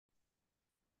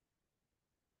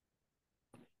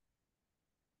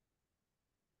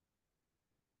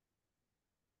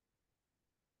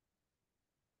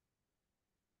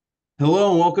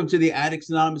Hello and welcome to the Addicts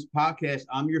Anonymous podcast.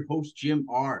 I'm your host, Jim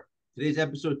R. Today's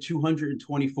episode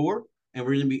 224, and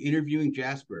we're going to be interviewing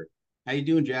Jasper. How you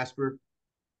doing, Jasper?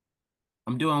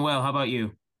 I'm doing well. How about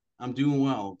you? I'm doing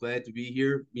well. Glad to be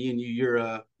here. Me and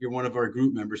you're one of our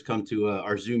group members come to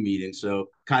our Zoom meeting, so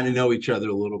kind of know each other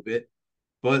a little bit.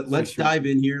 But For let's sure. dive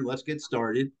in here. Let's get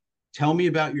started. Tell me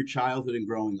about your childhood and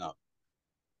growing up.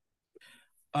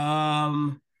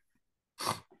 Um,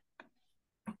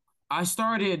 I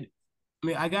started,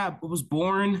 was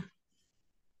born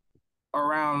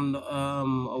around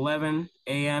 11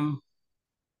 a.m.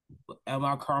 at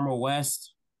Mount Carmel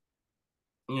West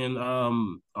in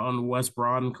on West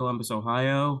Broad in Columbus,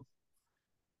 Ohio.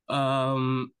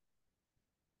 Um,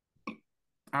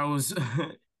 I was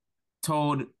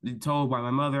told told by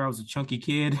my mother I was a chunky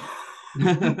kid.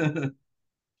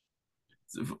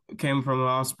 Came from the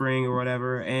offspring or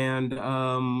whatever. And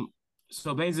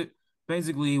so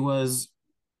basically was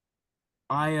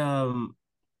I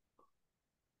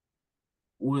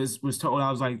was told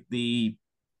I was like the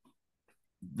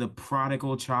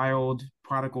prodigal child,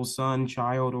 prodigal son,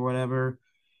 child, or whatever,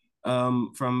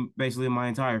 from basically my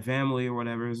entire family or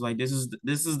whatever. It's like this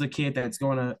is the kid that's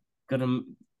gonna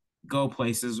go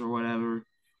places or whatever.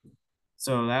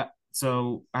 So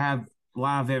I have a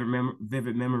lot of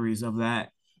vivid memories of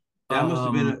that.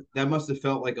 Um, That must have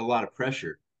felt like a lot of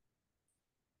pressure.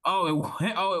 oh,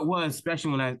 it was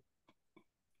especially when I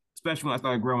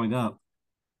started growing up,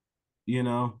 you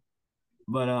know.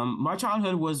 But my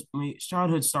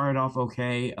childhood started off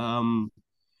okay. Uh,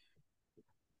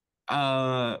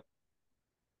 I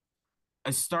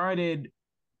started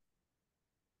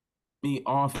me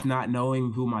off not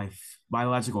knowing who my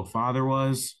biological father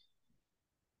was.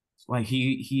 Like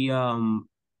he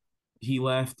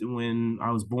left when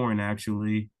I was born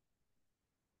actually,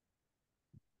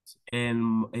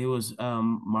 and it was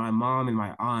my mom and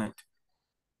my aunt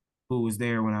who was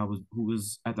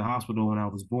at the hospital when I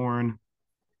was born,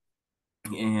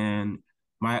 and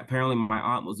my apparently my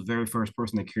aunt was the very first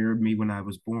person that cured me when I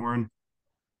was born,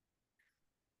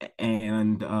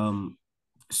 and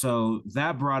so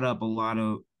that brought up a lot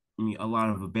of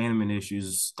abandonment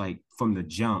issues like from the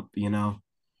jump, Because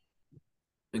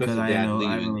because of I didn't dad know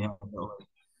I leaving. really had no,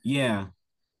 yeah,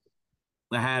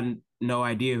 I had no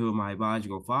idea who my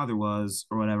biological father was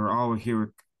or whatever. All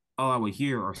I would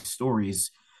hear are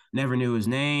stories. Never knew his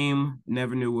name,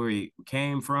 never knew where he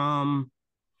came from,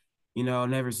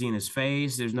 never seen his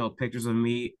face. There's no pictures of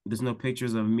me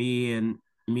and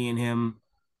him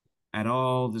at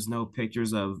all. There's no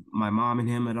pictures of my mom and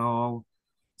him at all.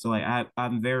 So like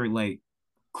I'm very like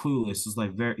clueless.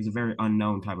 He's a very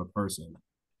unknown type of person.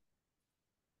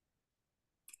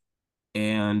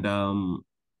 And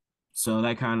so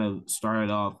that kind of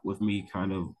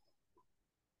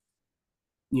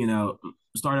you know,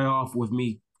 started off with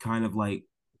me kind of like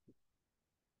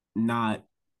not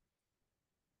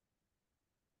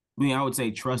I would say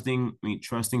trusting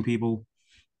people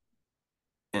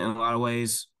in a lot of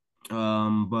ways.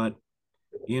 But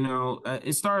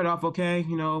it started off okay.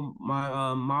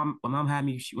 My mom had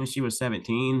me when she was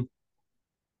 17.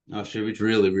 Oh, she was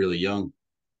really, really young.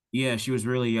 Yeah, she was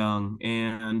really young,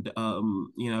 and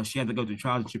she had to go through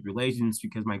trials and tribulations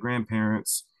because my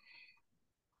grandparents,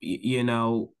 you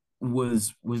know,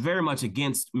 was very much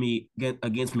against me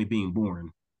being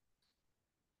born.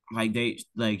 Like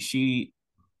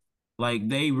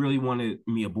they really wanted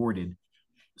me aborted.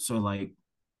 So like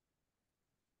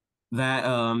that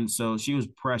so she was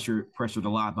pressured a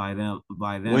lot by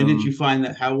When did you them. find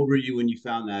that? How old were you when you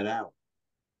found that out?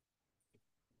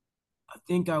 I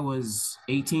think I was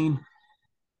 18.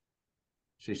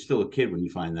 She's still a kid when you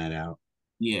find that out.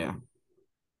 Yeah.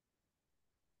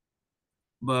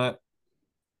 But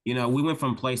we went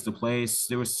from place to place.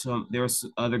 There was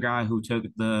other guy who took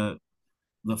the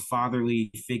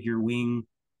fatherly figure wing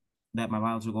that my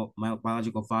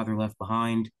biological father left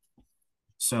behind.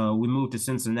 So we moved to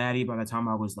Cincinnati by the time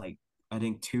I was like I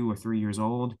think 2 or 3 years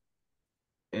old,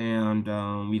 and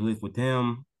we lived with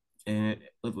him and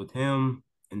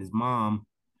his mom.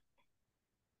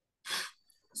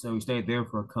 So we stayed there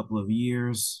for a couple of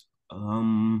years.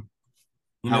 How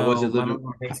was it My living?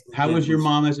 mom basically How did was your was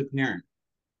mom as a parent?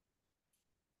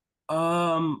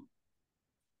 um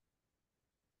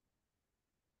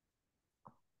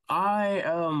I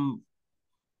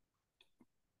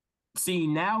see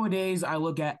nowadays I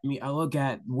look at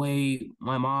the way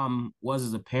my mom was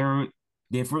as a parent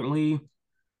differently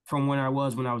from when I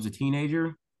was a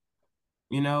teenager,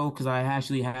 because I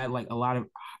actually had like a lot of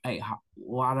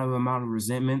amount of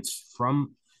resentments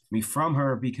from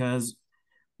her because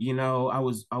I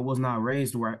was not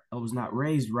raised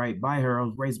right by her. I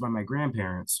was raised by my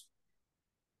grandparents.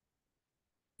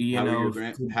 you know,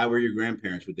 how were your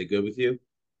grandparents? Were they good with you?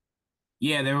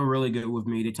 yeah, they were really good with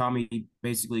me. They taught me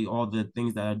basically all the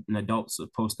things that an adult's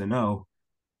supposed to know,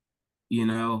 you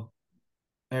know,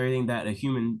 everything that a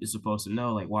human is supposed to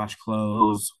know, like wash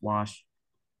clothes,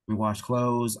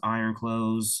 iron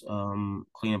clothes,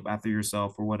 clean up after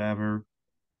yourself or whatever.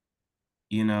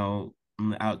 You know,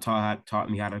 taught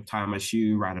me how to tie my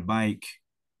shoe, ride a bike.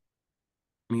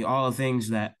 I mean, all the things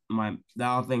that I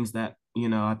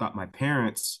thought my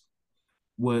parents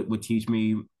would teach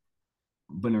me,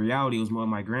 but in reality, it was more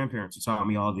my grandparents who taught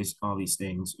me all these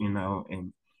things,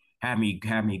 and had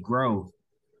me grow.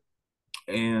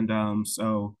 And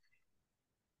so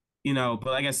but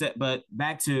like I said, but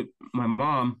back to my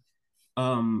mom,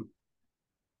 um,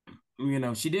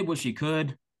 she did what she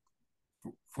could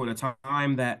for the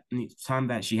time that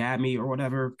she had me or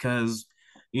whatever, because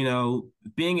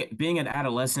being an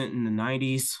adolescent in the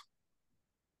 90s,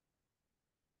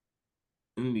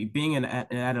 being an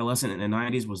adolescent in the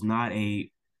 90s was not it's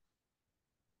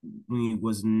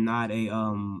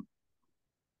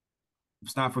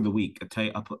not for the weak. I tell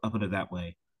you, I'll put it that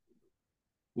way.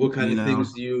 you know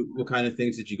What kind of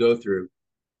things did you go through?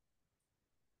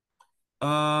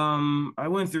 I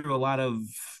went through a lot of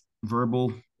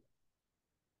verbal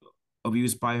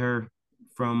abuse by her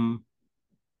from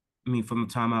from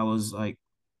the time I was like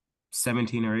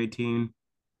 17 or 18.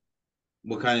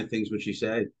 What kind of things would she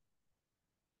say?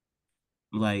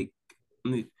 Like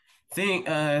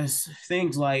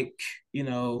things like, you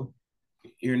know,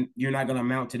 you're not gonna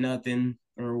amount to nothing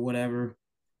or whatever.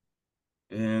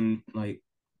 And like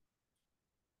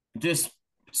just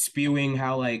spewing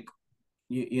how like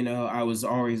I was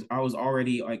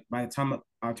already like, by the time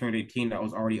I turned 18, I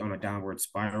was already on a downward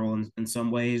spiral in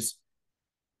some ways.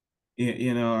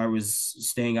 I was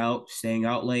staying out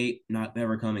late, not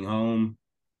never coming home,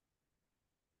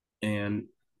 and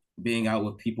being out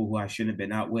with people who I shouldn't have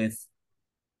been out with.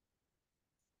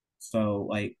 So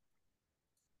like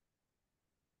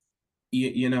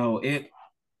it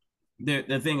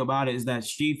the thing about it is that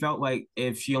she felt like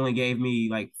if she only gave me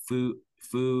like food,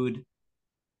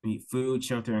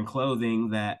 shelter, and clothing,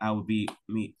 that I would be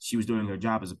me. She was doing her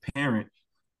job as a parent,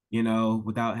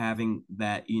 without having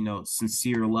that,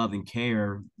 sincere love and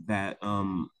care that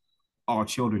all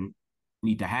children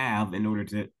need to have in order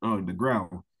to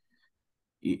grow.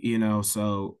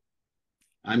 So,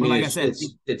 I but mean, like I said,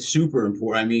 it's super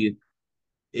important. I mean,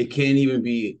 it can't even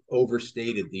be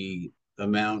overstated the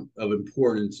amount of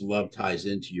importance love ties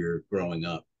into your growing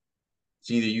up.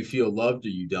 It's either you feel loved or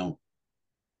you don't.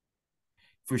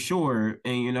 for sure,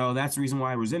 and that's the reason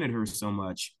why I resented her so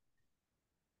much,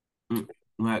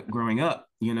 like growing up.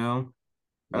 Yeah.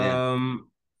 Um,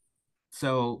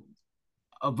 so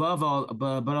but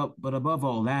above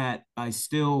all that, I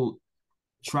still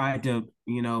tried to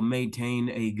maintain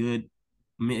a good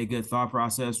thought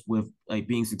process with like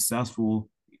being successful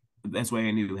the best way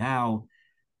I knew how.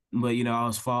 But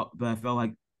I felt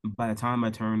like by the time I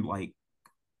turned like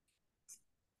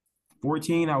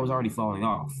 14, I was already falling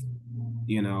off.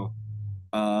 You know,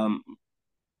 um,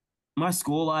 my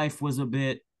school life was a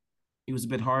bit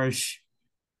harsh.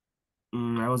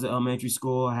 I was at elementary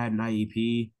school. I had an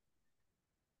IEP,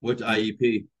 What's and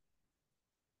IEP?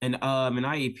 an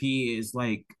IEP is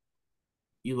like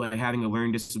you like having a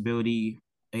learning disability,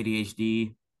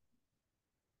 ADHD.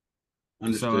 So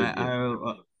Understood.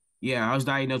 Yeah. yeah, I was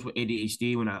diagnosed with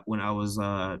ADHD when I was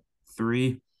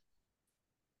 3.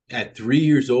 At 3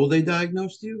 years old, they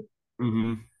diagnosed you?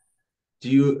 Hmm.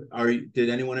 Did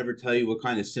anyone ever tell you what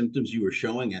kind of symptoms you were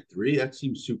showing at 3? That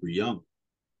seems super young.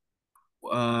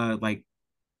 Like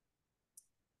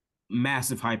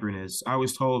massive hyperness. I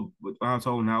was told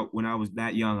when I was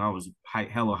that young, I was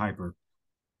hella hyper.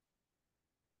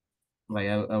 Like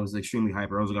I was extremely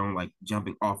hyper. I was going like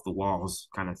jumping off the walls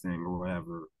kind of thing or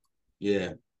whatever.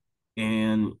 Yeah.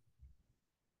 And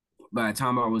by the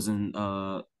time I was in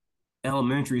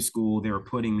elementary school, they were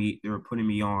putting me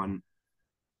on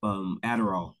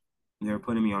Adderall. They were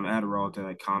putting me on Adderall to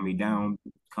like calm me down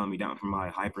from my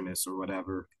hyperness or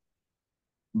whatever.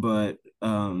 But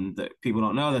the people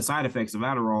don't know the side effects of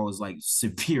Adderall is like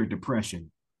severe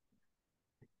depression.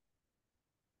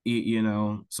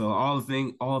 So all the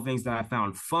things that I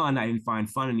found fun, I didn't find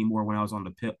fun anymore when I was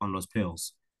on those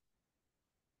pills.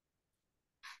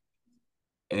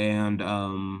 And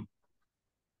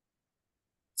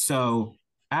so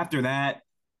after that,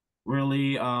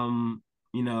 really, again,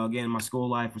 my school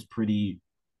life was pretty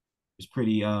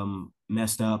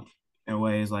messed up in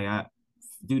ways. Like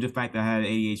due to the fact that I had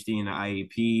ADHD and an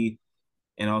IEP,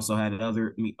 and also had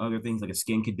other things like a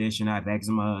skin condition. I have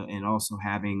eczema, and also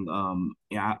having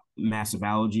massive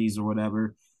allergies or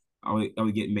whatever. I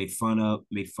would get made fun of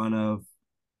me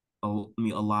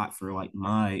a lot for like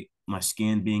my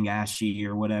skin being ashy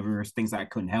or whatever, things that I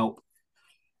couldn't help.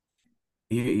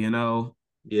 You know,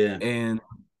 Yeah. and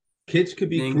Kids could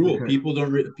be things I cruel.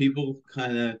 could, People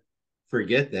kind of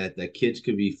forget that kids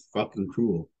could be fucking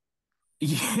cruel.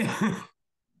 yeah,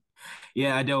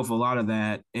 yeah, I dealt with a lot of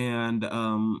that, and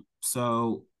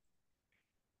so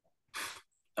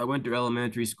I went through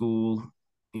elementary school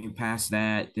and past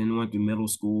that, then went through middle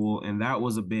school, and that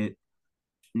was a bit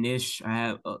niche.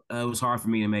 It was hard for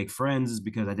me to make friends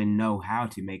because I didn't know how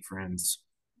to make friends.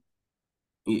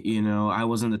 I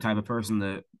wasn't the type of person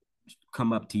to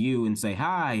come up to you and say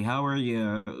hi, how are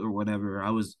you, or whatever.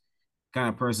 I was kind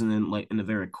of person in the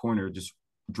very corner, just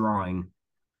drawing.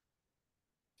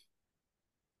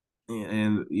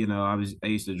 And I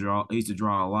used to draw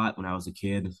a lot when I was a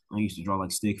kid. I used to draw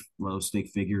like stick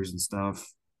figures and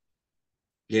stuff.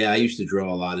 Yeah, I used to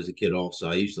draw a lot as a kid also.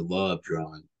 I used to love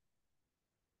drawing.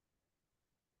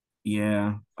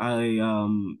 Yeah, I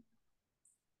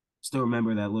still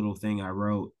remember that little thing I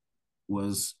wrote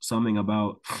was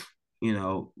you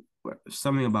know,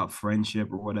 something about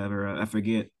friendship or whatever. I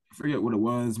forget what it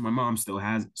was. My mom still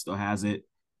has it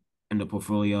in the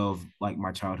portfolio of like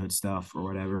my childhood stuff or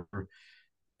whatever.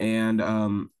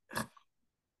 And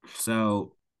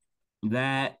so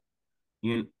that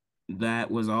you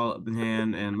that was all up in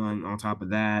hand, and on top of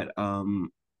that, my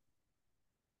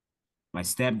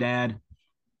stepdad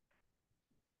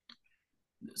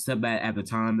at the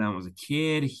time that I was a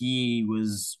kid, he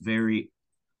was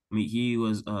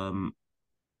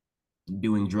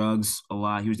doing drugs a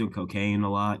lot. He was doing cocaine a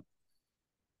lot.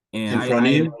 And In I front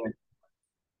of I you?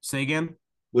 say again.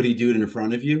 Would he do it in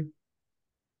front of you?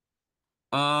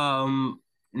 I'm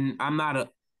not a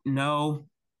no.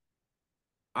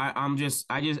 I just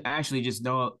actually just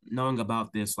knowing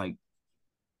about this like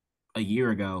a year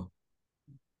ago.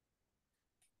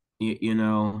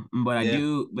 But I Yeah.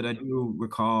 do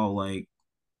recall like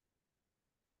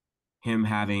him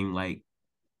having like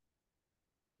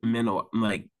mental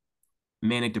like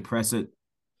manic depressive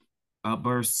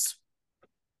outbursts,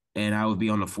 and I would be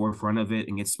on the forefront of it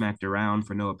and get smacked around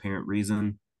for no apparent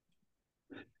reason.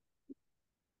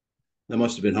 That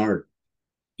must have been hard.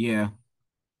 Yeah,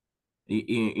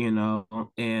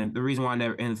 and the reason why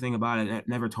and the thing about it, I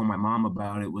never told my mom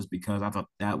about it was because I thought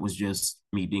that was just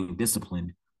me being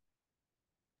disciplined.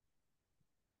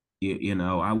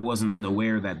 I wasn't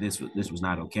aware that this was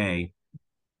not okay.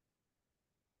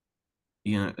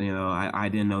 I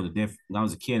didn't know the diff. When I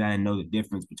was a kid, I didn't know the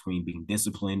difference between being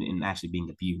disciplined and actually being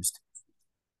abused.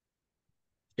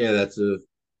 Yeah, it's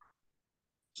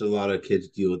a lot of kids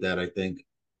deal with that, I think.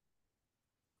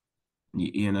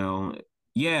 You, you know,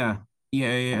 yeah,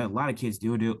 yeah. A lot of kids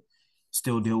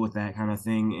still deal with that kind of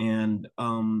thing, and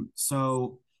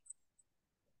so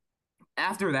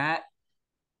after that,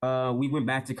 we went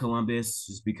back to Columbus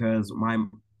just because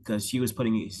she was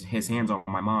putting his hands on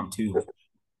my mom too,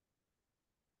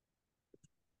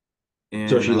 So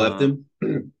and she left him?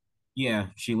 yeah,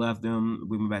 she left them.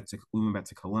 We went back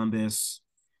to Columbus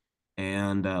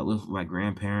and lived with my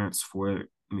grandparents for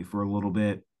a little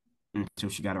bit until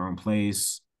she got her own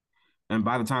place. And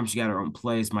by the time she got her own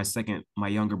place, my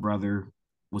younger brother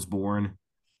was born,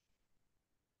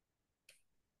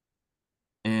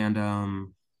 and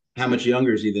How much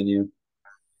younger is he than you?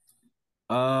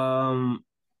 um,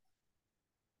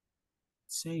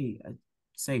 say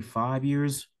 5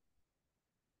 years,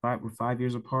 5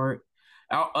 years apart.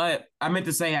 I meant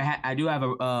to say I do have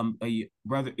a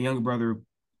younger brother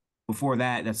before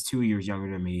that. That's 2 years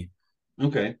younger than me.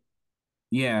 Okay.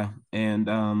 Yeah, and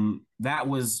that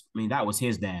was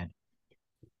his dad.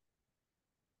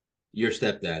 Your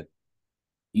stepdad.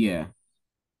 Yeah.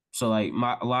 So like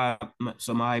my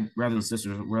brothers and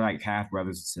sisters were like half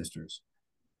brothers and sisters,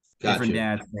 different Gotcha.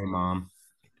 dads, same mom.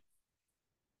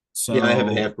 Yeah, I have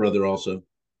a So half brother also.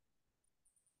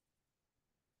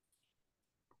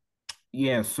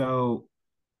 yeah, so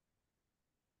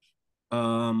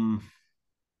um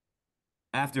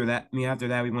after that we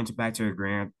went back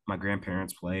to my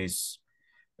grandparents' place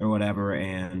or whatever,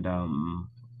 and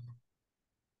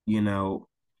you know,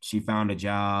 she found a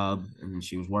job and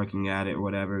she was working at it or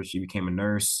whatever. She became a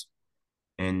nurse,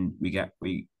 and we got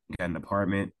an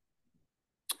apartment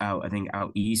out, I think,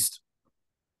 out east.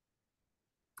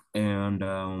 And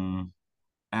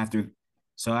after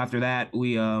after that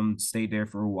we stayed there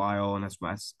for a while, and that's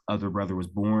my other brother was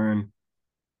born,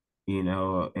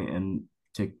 and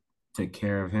took took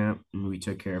care of him, and we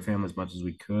took care of him as much as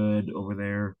we could over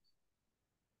there.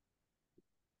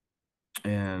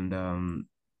 And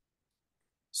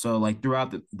so like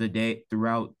throughout the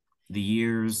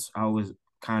years, I was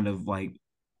kind of like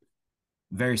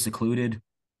very secluded,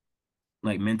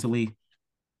 like mentally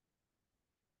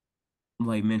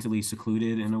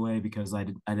secluded in a way because I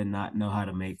did not know how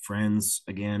to make friends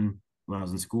again when I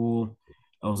was in school.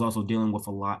 I was also dealing with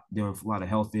a lot of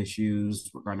health issues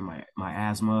regarding my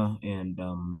asthma and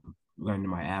regarding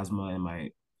my asthma and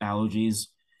my allergies.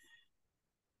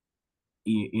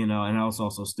 You know, and I was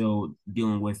also still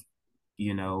dealing with,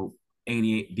 you know,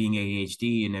 88 being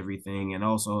ADHD and everything, and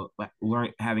also like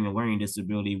having a learning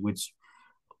disability, which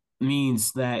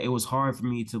means that it was hard for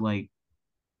me to like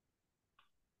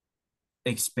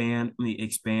expand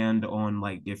on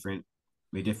like different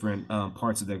different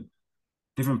parts of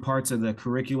the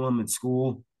curriculum at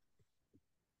school.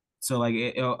 So like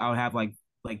I would have like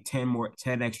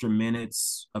 10 extra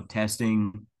minutes of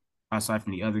testing aside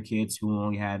from the other kids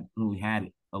who had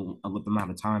a little amount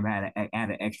of time had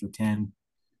an extra 10,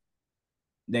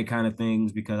 that kind of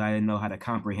things, because I didn't know how to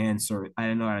comprehend certain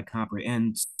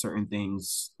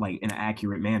things like in an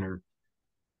accurate manner.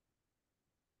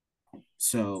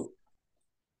 So,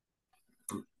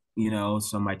 you know,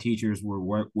 so my teachers would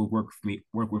work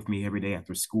with me every day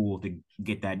after school to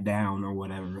get that down or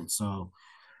whatever. And so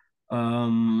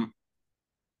um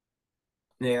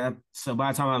yeah, so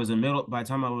by the time I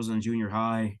was in junior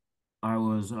high, I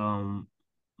was dealing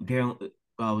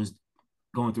I was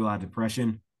going through a lot of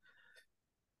depression.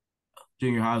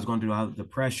 Junior high I was going through a lot of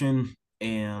depression,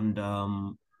 and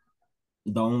the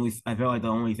only I felt like the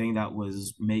only thing that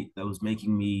was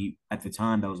making me at the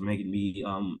time that was making me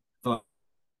feel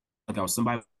like I was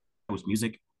somebody was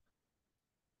music.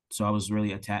 So I was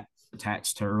really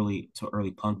attached to early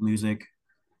punk music,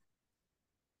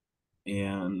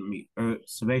 and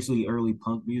so basically early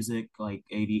punk music like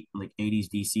 80s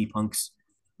DC punks,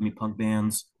 punk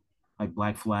bands like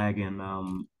Black Flag and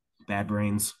Bad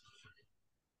Brains.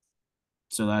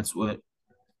 So that's what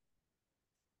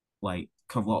like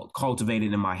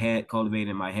cultivated in my head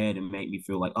and made me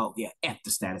feel like, oh yeah, F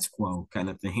the status quo kind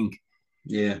of thing.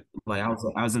 Yeah. Like I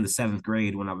was in the seventh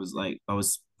grade when I was like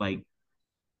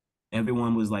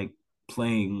everyone was like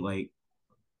playing like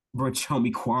Butch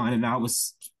Homie Quan, and I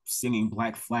was singing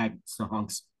Black Flag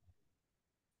songs.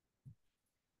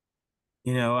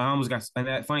 You know, and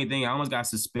that funny thing, I almost got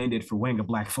suspended for wearing a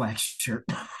Black Flag shirt.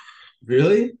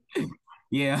 Really?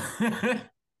 Yeah.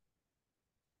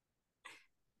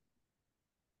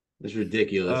 That's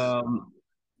ridiculous. um,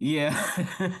 yeah.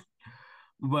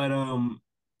 But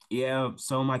yeah,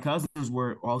 so my cousins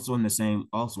were also in the same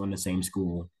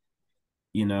school,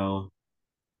 you know.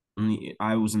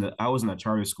 I was in a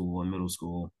charter school in middle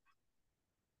school.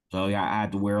 So yeah, I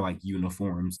had to wear like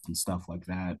uniforms and stuff like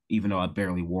that, even though I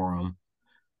barely wore them.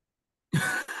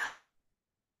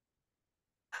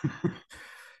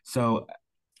 So,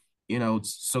 you know,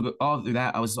 so all through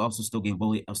that, I was also still getting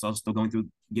bullied. I was also still going through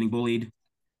getting bullied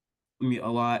a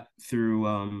lot due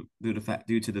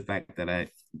to the fact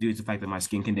that my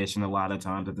skin condition a lot of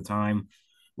times at the time,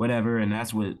 whatever, and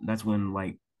that's when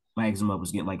like my eczema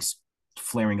was getting like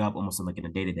flaring up almost on like in a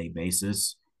day-to-day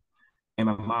basis. And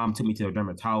my mom took me to a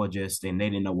dermatologist, and they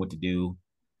didn't know what to do.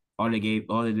 All they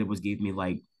did was give me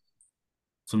like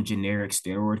some generic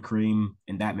steroid cream,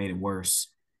 and that made it worse.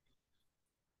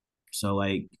 So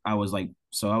I was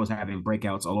having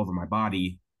breakouts all over my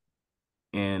body,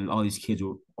 and all these kids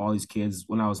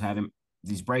when I was having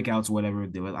these breakouts or whatever,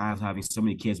 I was having so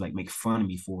many kids like make fun of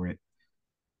me for it,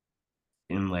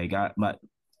 and like I but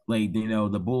like you know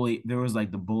the bully there was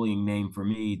like the bullying name for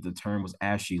me. The term was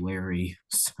Ashy Larry.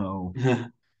 So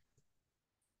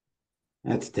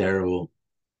That's terrible.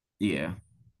 yeah,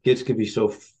 Kids can be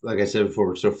so, like I said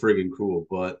before, so friggin' cruel.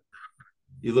 But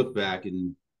you look back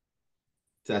and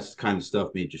that's the kind of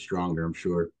stuff made you stronger, I'm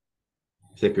sure.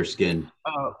 Thicker skin.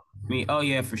 oh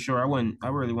yeah, for sure. I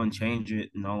really wouldn't change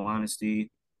it in all honesty,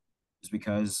 just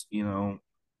because I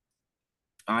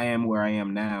am where I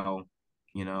am now,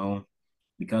 you know,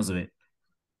 because of it,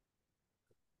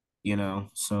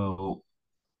 So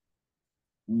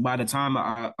by the time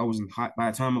I was in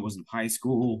high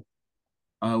school,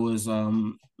 I was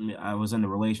in a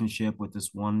relationship with this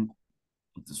one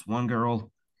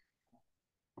girl.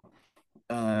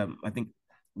 I think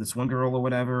this one girl or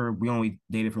whatever. We only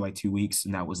dated for like 2 weeks,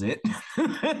 and that was it.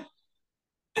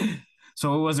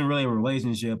 So it wasn't really a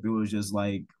relationship. It was just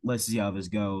like, let's see how this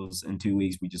goes. In 2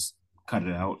 weeks, we just cut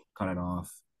it off.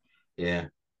 Yeah.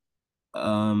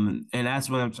 And that was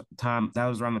around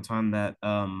the time that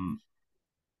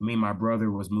me and my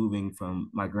brother was moving from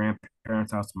my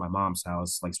grandparents' house to my mom's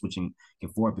house, like switching back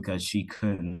and forth because she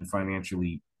couldn't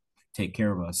financially take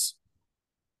care of us.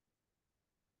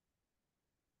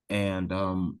 And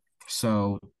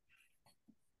so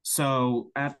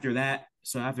after that,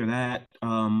 so after that,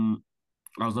 I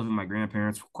was living with my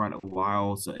grandparents for quite a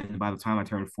while. So, and by the time I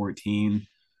turned 14,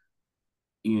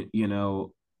 you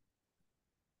know,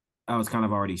 I was kind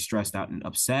of already stressed out and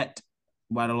upset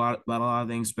about a lot of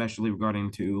things, especially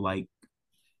regarding to like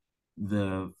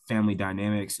the family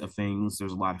dynamics of things.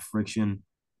 There's a lot of friction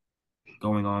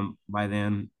going on by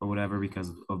then or whatever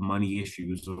because of money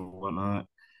issues or whatnot.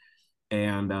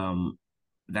 And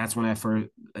that's when I first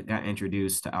got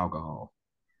introduced to alcohol.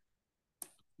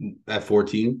 At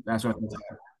 14? That's what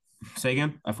say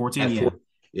again. At 14, At yeah. four,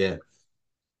 yeah.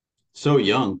 So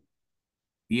young.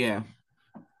 Yeah.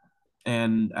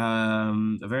 And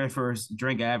the very first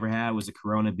drink I ever had was a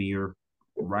Corona beer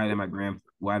right in my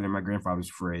grandfather's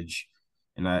fridge.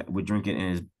 And I drink it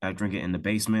in the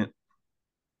basement,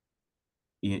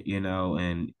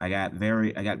 and I got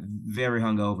very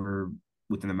hungover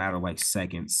within a matter of like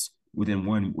seconds, within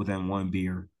one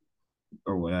beer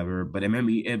or whatever. But it made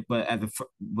me it but at the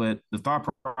but the thought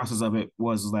process of it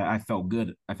was that I felt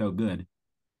good. I felt good.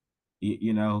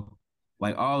 You know,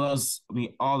 like all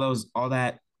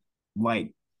that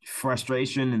like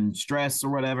frustration and stress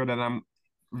or whatever that I'm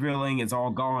feeling is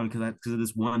all gone because of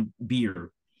this one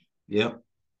beer. Yep.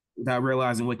 Without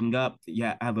realizing, waking up,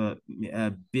 yeah, I have a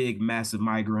big massive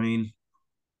migraine.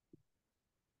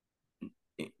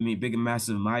 I mean, big and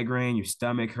massive migraine. Your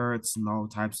stomach hurts and all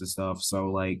types of stuff.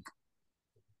 So like,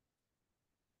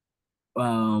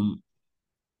 um,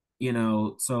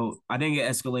 so I think it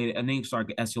escalated. I think it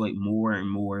started to escalate more and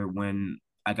more when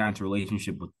I got into a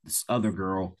relationship with this other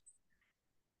girl.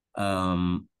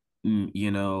 And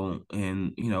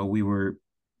we were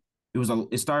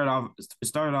it started off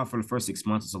for the first 6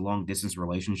 months as a long distance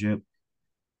relationship,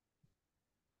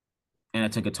 and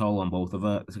it took a toll on both of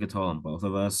us. It took a toll on both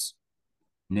of us.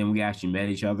 And then we actually met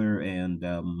each other,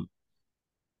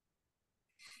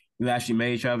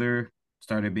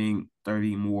 started being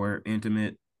more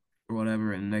intimate or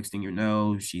whatever. And the next thing you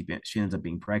know, she ends up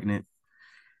being pregnant.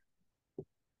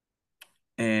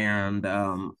 And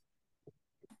I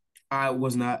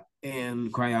was not,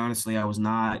 and quite honestly, I was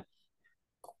not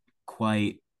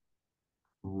quite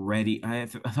ready. I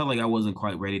felt like I wasn't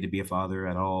quite ready to be a father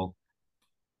at all.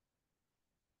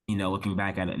 Looking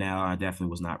back at it now, I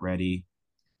definitely was not ready.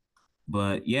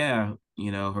 But yeah,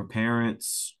 her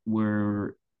parents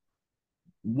weren't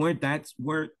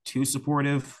too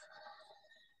supportive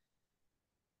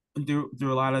through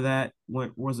a lot of that.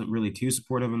 Wasn't really too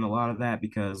supportive in a lot of that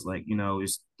because, like,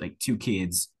 it's like two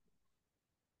kids.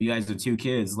 You guys are two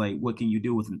kids. Like, what can you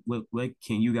do with what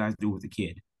can you guys do with a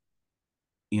kid?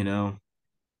 You know.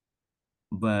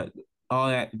 But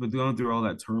going through all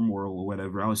that turmoil or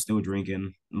whatever, I was still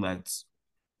drinking. I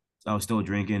was still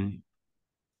drinking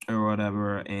or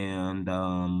whatever, and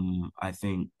I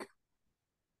think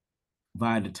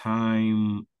by the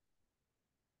time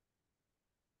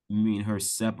me and her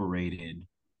separated,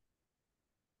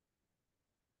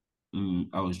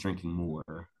 I was drinking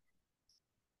more.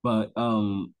 But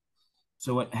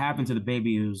so what happened to the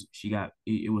baby is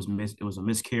it was a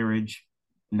miscarriage,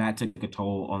 and that took a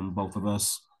toll on both of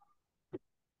us.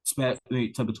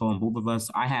 It took a toll on both of us.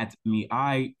 I had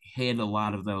a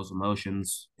lot of those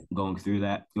emotions going through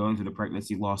the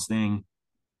pregnancy loss thing,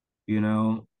 you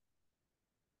know.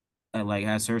 And like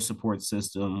as her support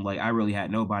system, like I really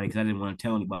had nobody because I didn't want to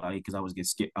tell anybody because I was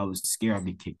scared I'd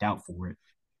be kicked out for it.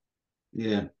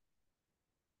 Yeah.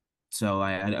 So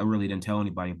I really didn't tell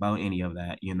anybody about any of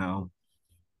that.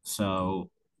 So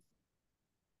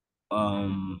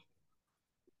um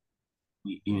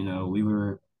we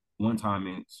were one time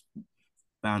it's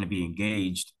bound to be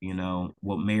engaged,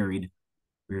 well married.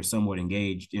 We were somewhat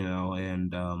engaged,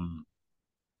 and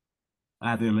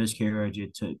after the miscarriage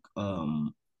it took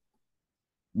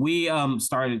we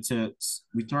started to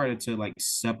like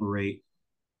separate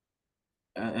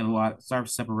start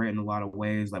separating a lot of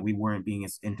ways. Like we weren't being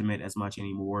as intimate as much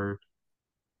anymore.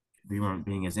 We weren't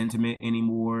being as intimate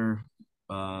anymore.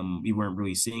 We weren't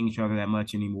really seeing each other that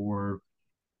much anymore.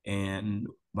 And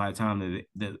by the time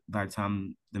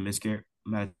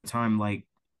like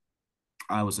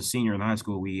I was a senior in high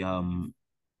school, we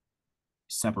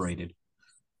separated.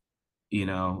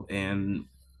 And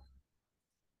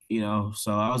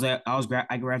so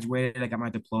I graduated, I got my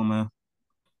diploma,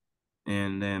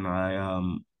 and then I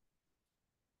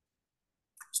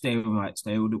stayed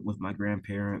with my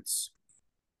grandparents.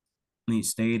 I mean,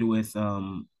 stayed with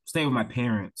my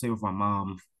parents, stayed with my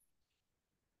mom,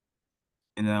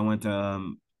 and then I went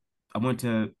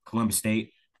to Columbus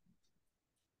State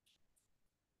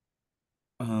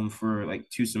for like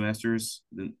 2 semesters,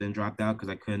 then dropped out because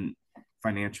I couldn't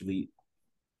financially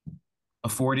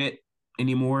afford it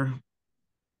anymore.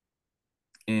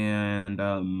 and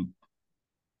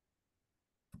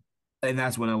and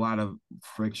that's when a lot of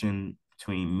friction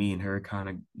between me and her kind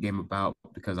of came about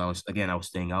because I was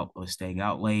staying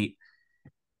out late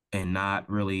and not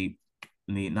really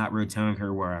telling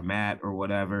her where I'm at or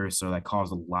whatever. So that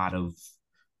caused a lot of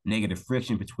negative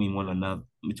friction between one another,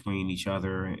 between each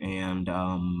other. And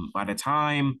by the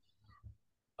time,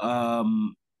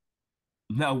 um,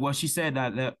 no, well, she said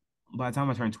that by the time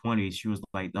I turned 20, she was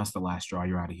like, "That's the last straw.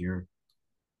 You're out of here,"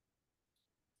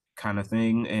 kind of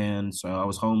thing. And so I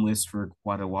was homeless for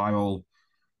quite a while,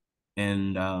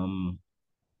 and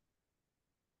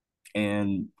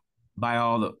and by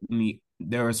all the me,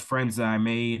 there was friends that I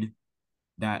made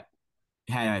that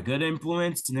had a good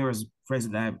influence, and there was friends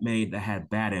that I made that had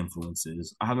bad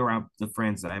influences. I hung around the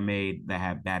friends that I made that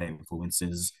had bad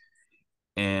influences,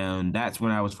 and that's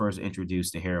when I was first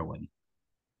introduced to heroin.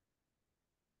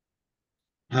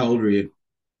 How old were you?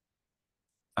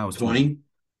 I was 20.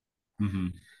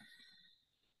 20?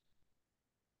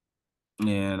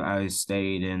 And I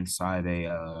stayed inside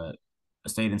a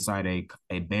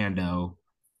bando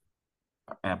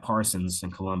at Parsons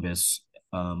in Columbus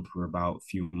for about a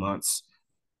few months,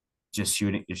 just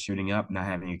shooting up, not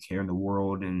having a care in the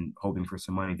world, and hoping for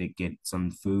some money to get some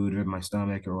food in my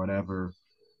stomach or whatever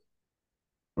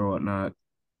or whatnot.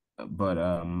 But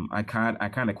I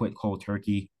kind of quit cold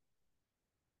turkey,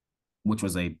 which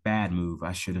was a bad move.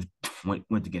 I should have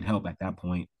went to get help at that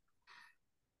point.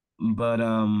 But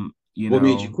What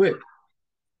made you quit?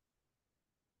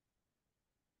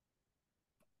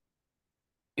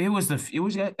 it was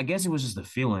I guess it was just the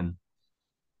feeling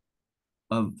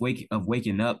of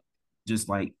waking up, just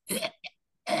like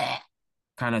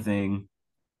kind of thing,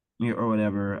 or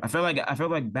whatever. I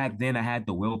felt like back then I had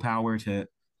the willpower to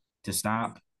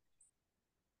stop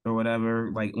or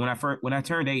whatever. Like when I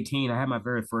turned 18, I had my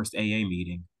very first AA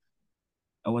meeting.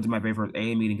 I went to my very first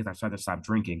AA meeting because I started to stop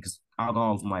drinking because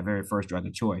alcohol was my very first drug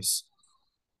of choice.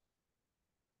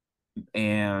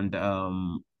 And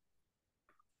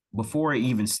before it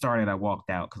even started, I walked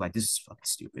out because like this is fucking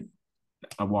stupid.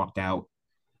 I walked out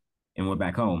and went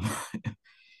back home.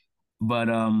 But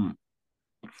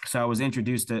so I was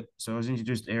introduced to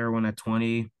heroin at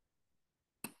 20,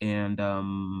 and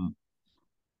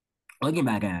looking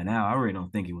back at it now, I really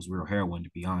don't think it was real heroin to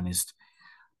be honest.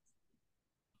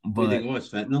 What do you think But it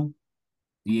was? Fentanyl?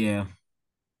 yeah,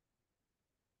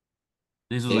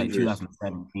 this was like Dangerous.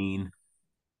 2017.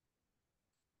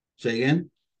 Say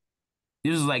again?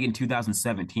 This was like in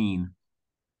 2017.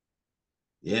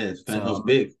 Yeah, fentanyl's So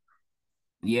big.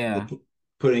 They're yeah,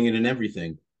 putting it in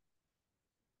everything.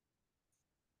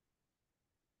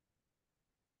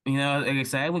 like I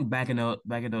said, I look back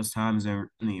at those times and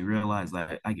you realize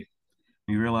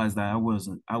you realize that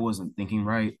I wasn't thinking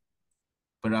right,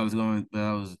 but I was dealing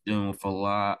with dealing with a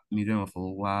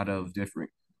lot of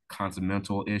different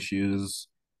continental issues,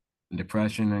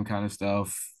 depression and kind of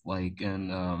stuff. Like in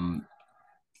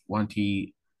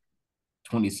 20,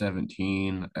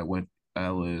 2017, I was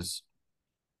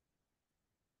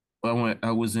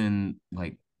I was in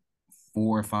like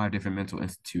 4 or 5 different mental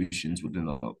institutions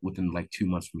within like 2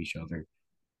 months from each other.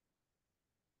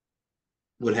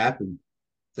 What happened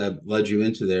that led you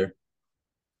into there?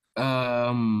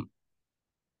 Um,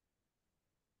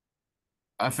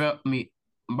 I felt me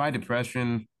my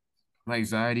depression, my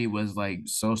anxiety was like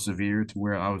so severe to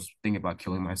where I was thinking about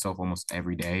killing myself almost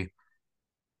every day,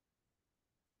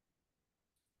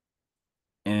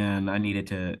 and I need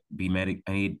to be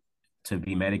medicated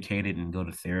and go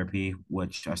to therapy,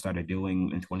 which I started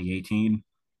doing in 2018.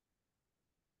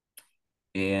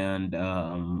 And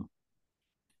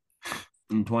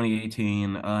in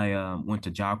 2018, I went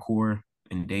to Job Corps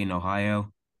in Dayton,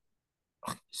 Ohio,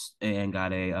 and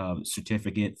got a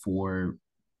certificate for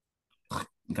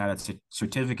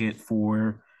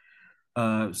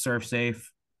surf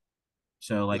safe,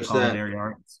 so like What's that? culinary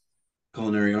arts.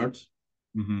 Culinary arts?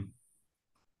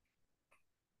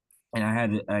 And I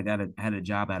had a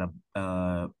job at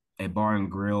a bar and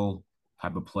grill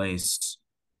type of place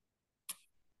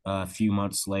few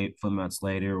months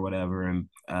later or whatever, and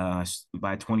by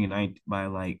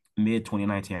like mid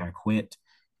 2019 I quit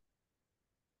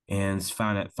and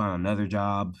found another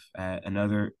job at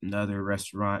another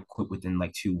restaurant. Quit within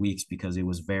like 2 weeks because it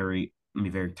was very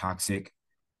toxic.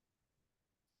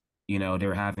 They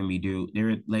were having me do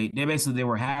they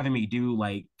were having me do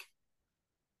like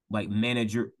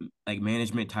manager like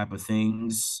management type of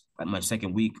things like my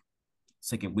second week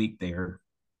there.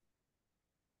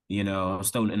 I was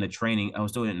still in the training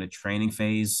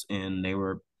phase, and they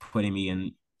were putting me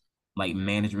in like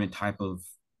management type of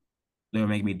they were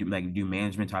making me do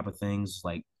management type of things,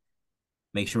 like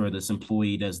make sure this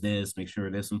employee does this, make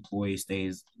sure this employee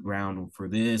stays around for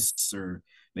this, or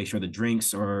make sure the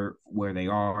drinks are where they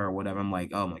are or whatever. I'm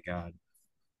like, oh my God,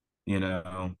 you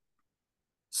know.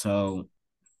 So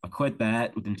I quit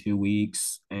that within 2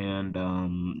 weeks, and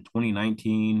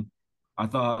 2019, I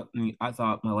thought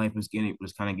my life was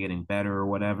kind of getting better or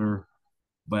whatever,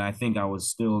 but I think I was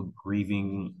still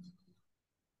grieving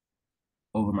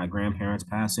over my grandparents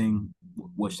passing,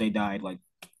 which they died like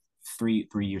three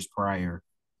years prior.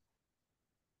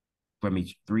 I mean,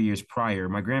 3 years prior.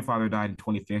 My grandfather died in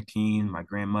 2015. My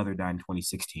grandmother died in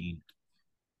 2016.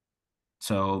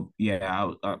 So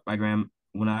yeah, my grand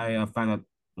when I found out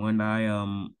when I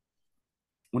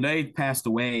when they passed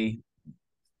away,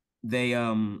 they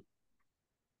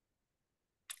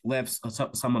left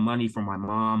some of money for my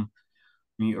mom,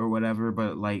 me or whatever.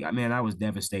 But like, man, I was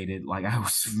devastated. Like, I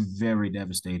was very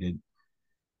devastated,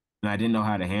 and I didn't know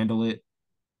how to handle it.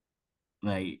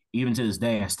 Like, even to this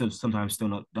day, I still sometimes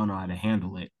still don't know how to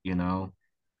handle it.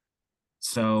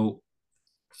 So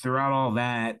throughout all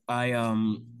that I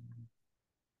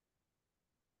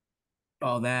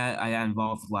got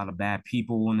involved with a lot of bad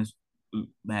people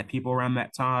around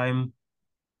that time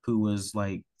who was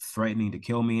like threatening to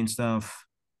kill me and stuff,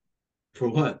 For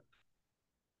what?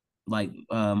 like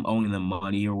owing them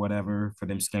money or whatever for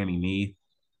them scamming me.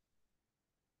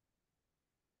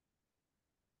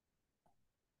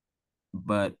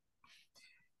 But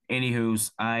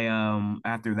anywho's, I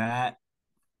after that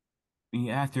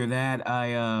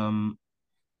I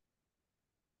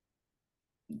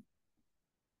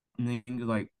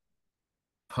like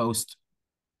post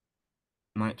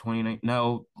night 29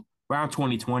 no around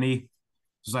 2020,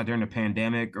 just like during the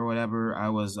pandemic or whatever. I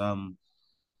was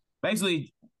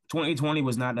basically 2020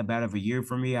 was not that bad of a year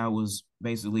for me. I was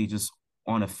basically just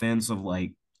on a fence of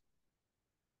like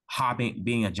hopping,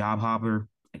 being a job hopper,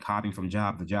 like hopping from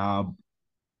job to job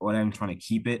or whatever, I'm trying to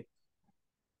keep it.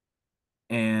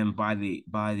 And by the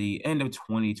end of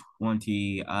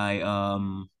 2020, I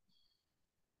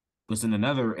was in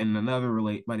another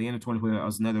relate. By the end of 2020, I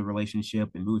was in another relationship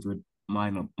and moved to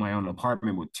my own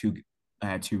apartment with two. I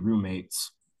had two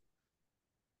roommates,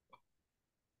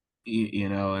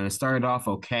 and it started off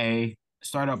okay.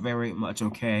 Started off very much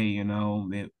okay,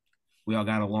 we all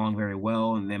got along very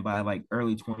well, and then by like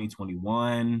early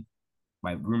 2021,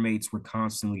 my roommates were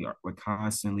constantly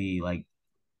like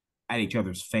at each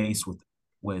other's face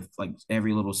with like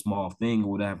every little small thing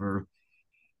or whatever,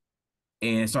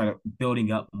 and it started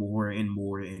building up more and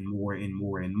more and more and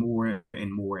more and more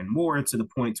and more and more to the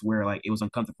point where like it was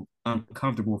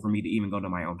uncomfortable for me to even go to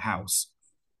my own house.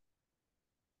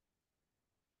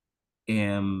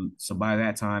 And so by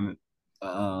that time,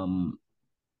 um,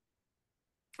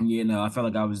 I felt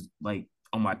like I was like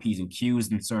on my P's and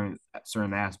Q's in certain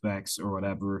aspects or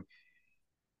whatever.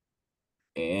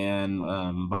 And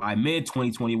by mid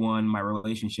 2021, my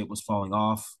relationship was falling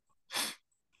off.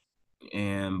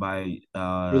 And by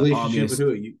Relationship with August,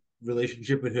 who?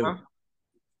 Relationship with who? huh?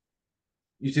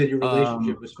 You said your um,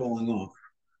 relationship was falling off.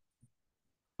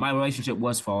 my relationship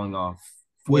was falling off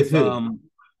With with who?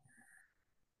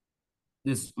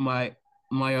 this my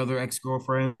other ex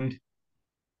girlfriend,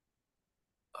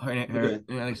 Okay.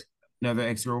 another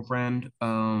ex girlfriend.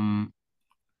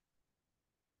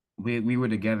 We were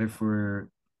together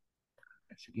for,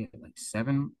 I forget, like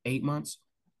 7 8 months.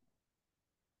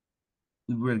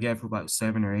 We were together for about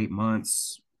 7 or 8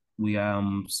 months. We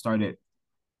started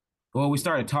we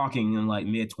started talking in like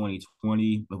mid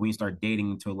 2020, but we started dating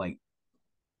until like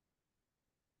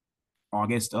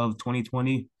August of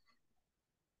 2020,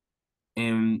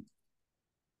 and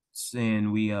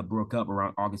then we broke up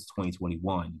around August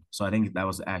 2021. So I think that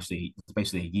was actually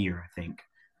basically a year, I think.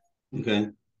 Okay.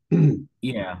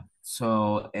 Yeah.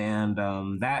 So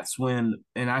that's when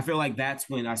I feel like that's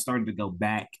when I started to go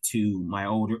back to my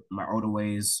older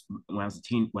ways when I was a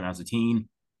teen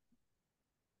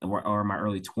or my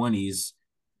early 20s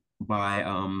by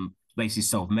basically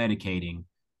self-medicating.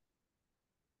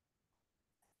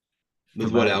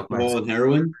 With what, By alcohol and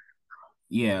heroin?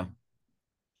 Yeah.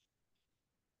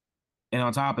 And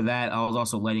on top of that, I was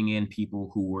also letting in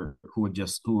people who were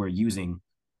using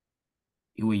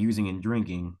and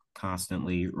drinking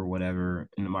constantly or whatever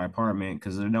in my apartment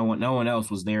because no one else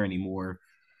was there anymore.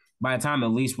 By the time the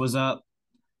lease was up,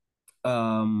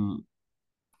 um,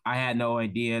 I had no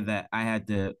idea that I had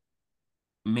to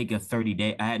make a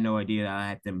 30-day. I had no idea that I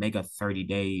had to make a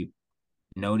 30-day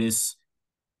notice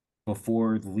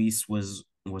before the lease was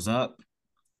up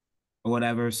or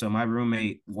whatever. So my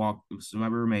roommate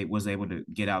was able to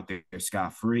get out there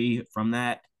scot free from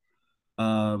that.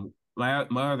 My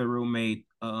other roommate,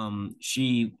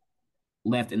 she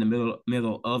left in the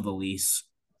middle of the lease,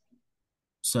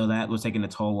 So that was taking a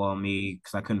toll on me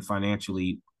because I couldn't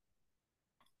financially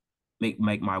make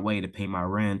my way to pay my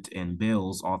rent and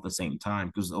bills all at the same time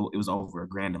because it was over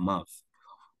 $1,000 a month.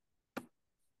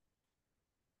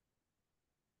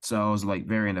 So I was like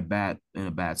very in a bad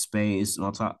space, and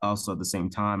also at the same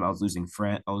time I was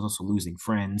also losing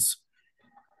friends.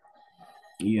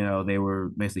 You know, they were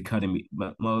basically cutting me,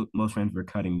 but most friends were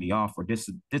cutting me off or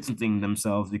distancing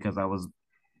themselves because I was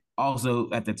also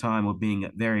at the time of being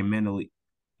very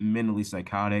mentally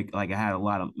psychotic. Like I had a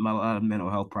lot of mental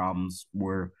health problems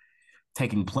were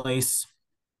taking place.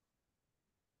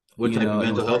 What You type of know, and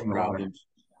it was mental health hurting a lot. problems?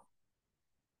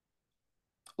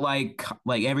 Like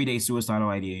everyday suicidal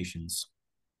ideations.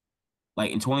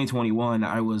 Like in 2021,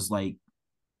 I was like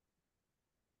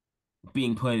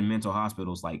being put in mental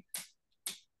hospitals on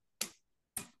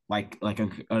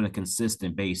a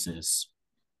consistent basis.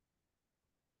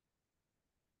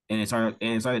 And it started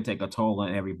to take a toll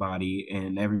on everybody,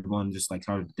 and everyone just like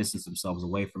started to distance themselves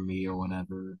away from me or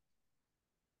whatever.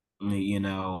 You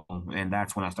know, and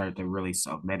that's when I started to really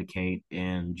self-medicate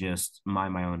and just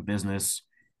mind my own business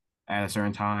at a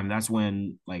certain time. That's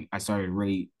when like I started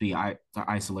really to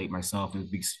isolate myself and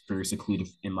be very secluded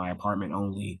in my apartment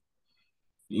only.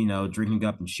 You know, drinking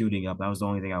up and shooting up. That was the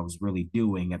only thing I was really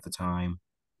doing at the time.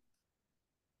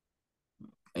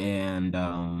 And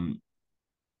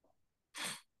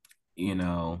you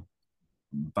know,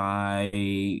 by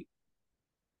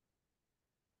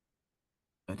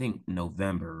I think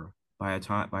November, by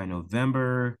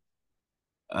November,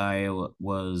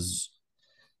 was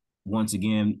once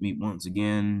again,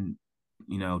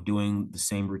 you know, doing the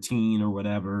same routine or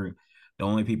whatever. The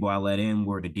only people I let in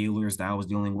were the dealers that I was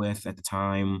dealing with at the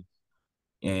time,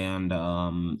 and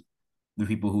the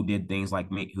people who did things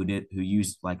like me, who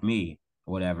used like me,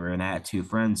 or whatever. And I had two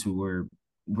friends who were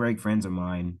great friends of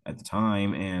mine at the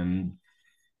time, and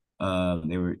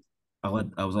they were I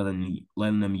was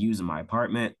letting them use my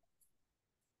apartment.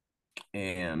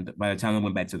 And by the time I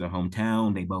went back to their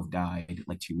hometown, they both died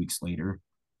like 2 weeks later.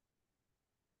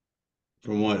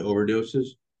 From what, overdoses?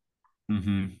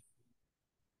 Mm-hmm.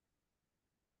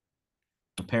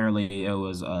 Apparently, it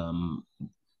was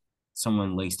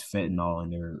someone laced fentanyl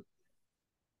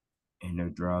in their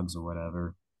drugs or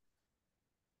whatever,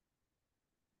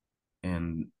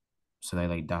 and so they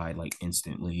like died like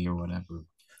instantly or whatever,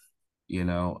 you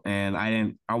know. And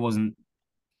I wasn't,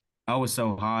 I was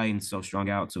so high and so strung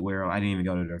out to where I didn't even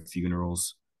go to their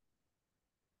funerals,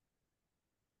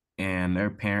 and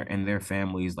their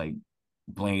families like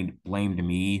blamed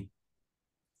me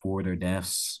for their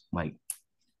deaths, like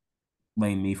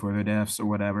blamed me for their deaths or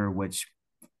whatever, which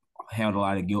held a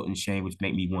lot of guilt and shame, which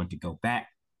made me want to go back,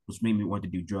 which made me want to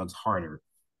do drugs harder.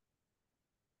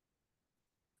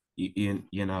 You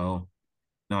know,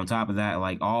 and on top of that,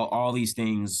 like all these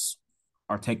things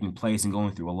are taking place and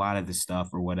going through a lot of this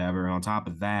stuff or whatever. And on top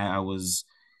of that,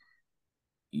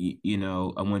 you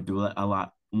know, I went through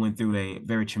a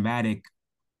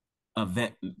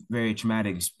event, very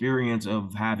traumatic experience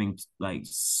of having like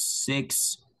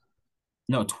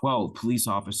 12 police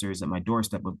officers at my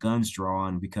doorstep with guns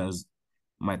drawn because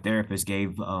my therapist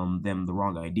gave them the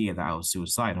wrong idea that I was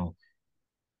suicidal.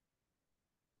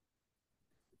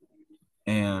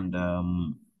 And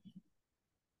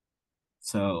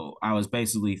so I was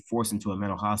basically forced into a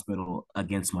mental hospital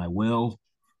against my will.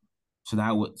 So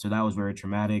that was very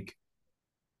traumatic.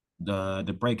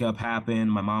 The breakup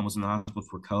happened. My mom was in the hospital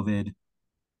for COVID.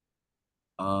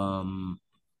 Um,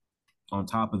 on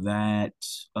top of that,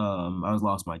 I was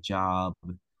lost my job.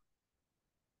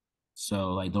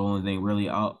 So like the only thing really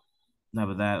out top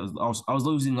of that was also, I was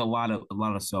losing a lot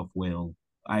of self will.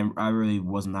 I really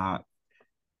was not.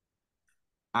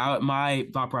 My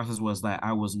thought process was that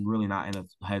I was really not in a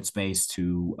headspace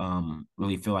to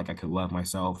really feel like I could love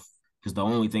myself because the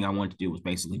only thing I wanted to do was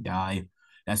basically die.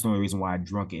 That's the only reason why I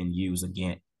drunk and used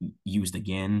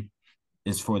again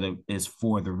is for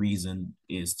the reason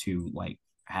is to like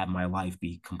have my life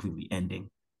be completely ending.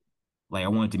 Like I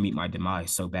wanted to meet my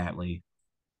demise so badly.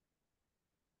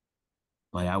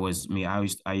 Like I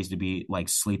used to be like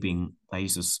sleeping. I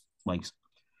used to like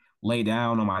lay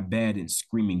down on my bed and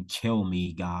screaming, "Kill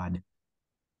me, God!"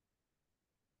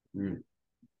 Mm.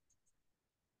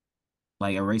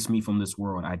 Like erase me from this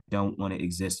world. I don't want to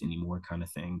exist anymore, kind of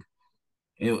thing.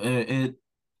 It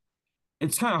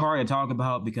it's kind of hard to talk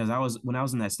about because when I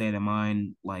was in that state of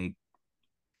mind, like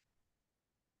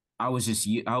I was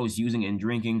using and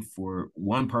drinking for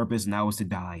one purpose, and that was to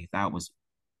die. That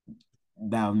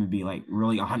would be like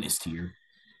really honest here.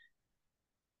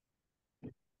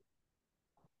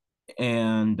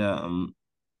 And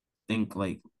think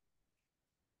like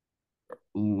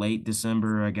late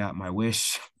December I got my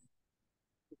wish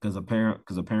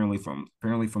apparently from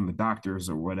the doctors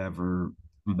or whatever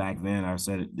back then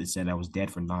they said I was dead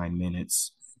for 9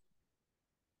 minutes.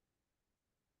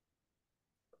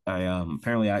 I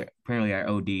apparently I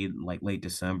OD'd like late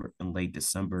December,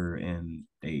 and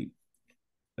they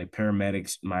like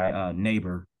paramedics, my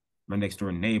next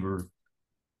door neighbor.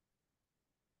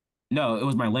 No, it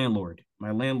was my landlord.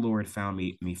 My landlord found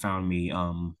me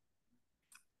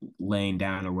laying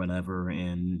down or whatever,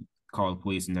 and called the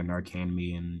police, and then Narcan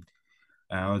me, and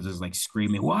I was just like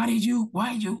screaming, why did you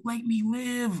let me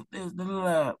live?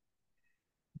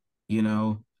 You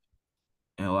know,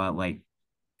 and a lot like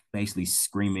basically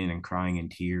screaming and crying in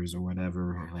tears or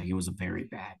whatever. Like it's a very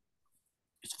bad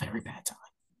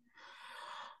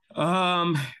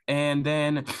time. And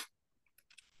then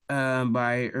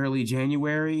by early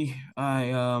January,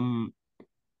 I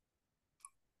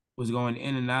was going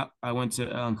in and out. I went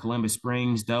to Columbus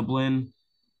Springs, Dublin,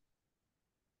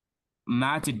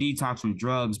 not to detox from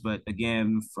drugs, but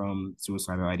again from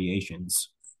suicidal ideations.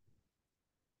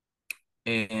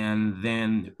 And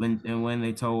then when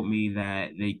they told me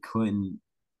that they couldn't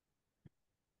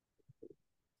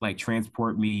like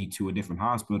transport me to a different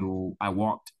hospital, I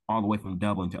walked all the way from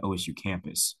Dublin to OSU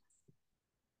campus,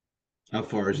 How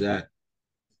far is that?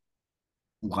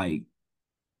 like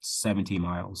 17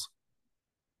 miles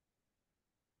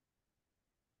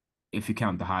if you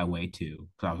count the highway too.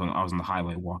 So I was on the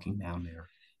highway walking down there,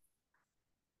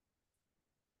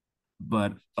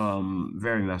 but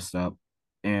very messed up.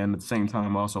 And at the same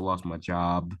time, I also lost my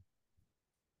job.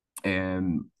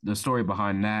 And the story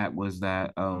behind that was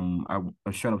that I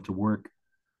showed up to work.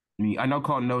 I know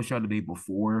called no show the day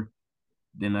before.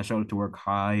 Then I showed up to work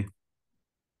high,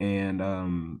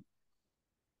 and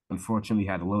unfortunately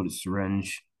had a loaded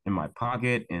syringe in my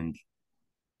pocket, and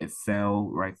it fell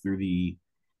right through the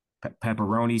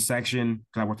pepperoni section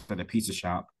because I worked at a pizza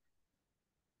shop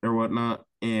or whatnot.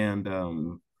 And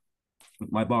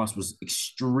my boss was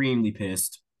extremely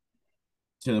pissed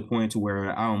to the point to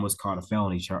where I almost caught a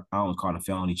felony charge. I almost caught a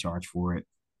felony charge for it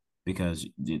because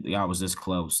I was this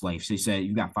close. Like she said,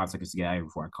 you got 5 seconds to get out of here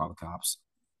before I call the cops.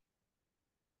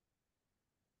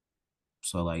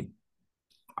 So like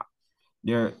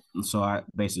there, so I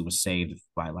basically was saved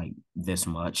by like this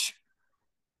much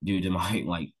due to my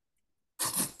like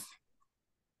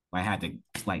I had to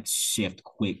like shift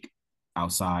quick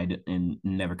outside and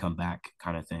never come back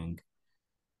kind of thing.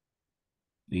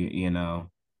 You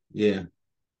know. Yeah.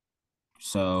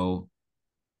 So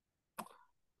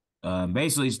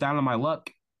basically it's down to my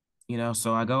luck,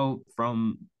 So I go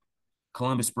from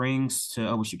Columbus Springs to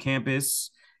OSU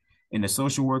campus, and the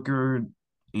social worker,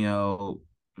 you know,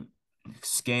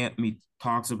 scan me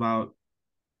talks about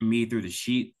me through these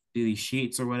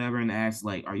sheets or whatever, and asks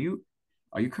like, are you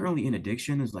currently in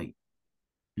addiction? It's like,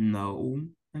 no,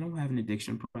 I don't have an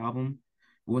addiction problem.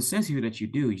 Well, it says here that you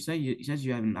do. You says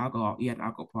you had an alcohol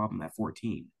problem at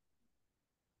 14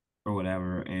 or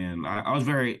whatever, and I was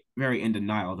very very in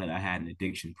denial that I had an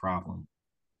addiction problem.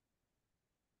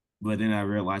 But then I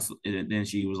realized, then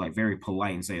she was like very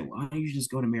polite and saying, "Why don't you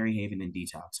just go to Mary Haven and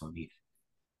detox on me?"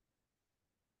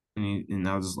 And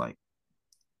I was just like,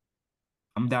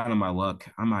 "I'm down on my luck.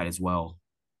 I might as well,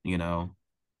 you know,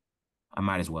 I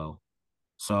might as well."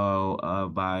 So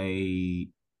by I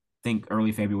think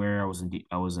early February, I was in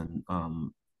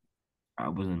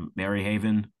Mary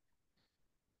Haven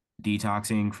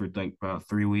detoxing for like about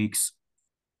 3 weeks,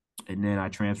 and then I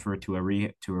transferred to a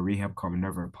rehab called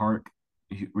Minerva Park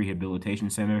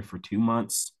Rehabilitation Center for 2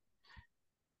 months.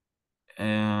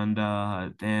 And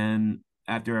then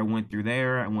after I went through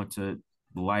there, I went to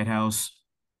the Lighthouse,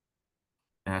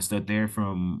 and I stood there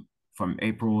from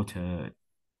April to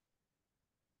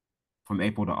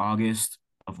August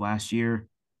of last year.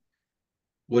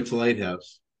 Which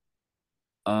lighthouse?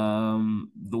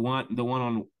 The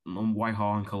one on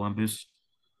Whitehall in Columbus.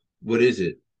 What is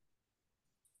it?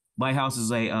 Lighthouse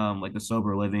is a like a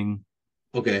sober living,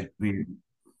 Okay.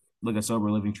 like a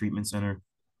sober living treatment center.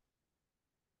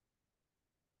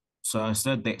 So I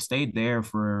stayed there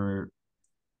for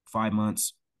 5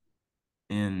 months,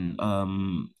 and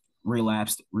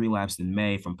relapsed in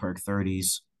May from perk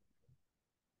 30s.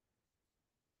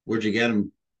 Where'd you get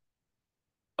them?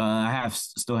 I have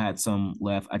still had some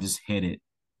left. I just hit it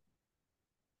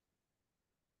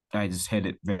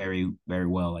very very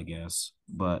well, I guess.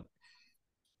 But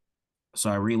so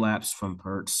I relapsed from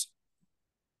perks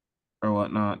or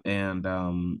whatnot, and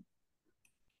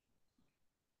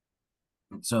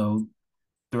so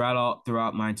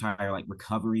throughout my entire like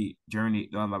recovery journey,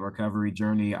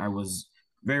 I was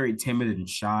very timid and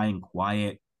shy and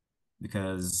quiet.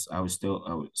 because I was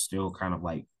still kind of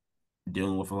like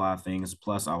dealing with a lot of things.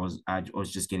 Plus, I was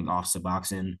just getting off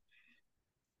Suboxone.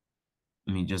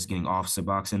 I mean, just getting off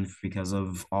Suboxone because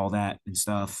of all that and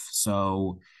stuff.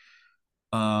 So,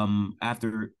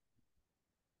 after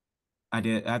I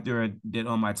did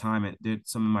all my time at did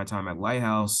some of my time at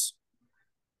Lighthouse,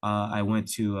 I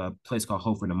went to a place called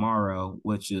Hope for Tomorrow,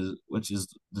 which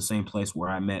is the same place where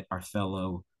I met our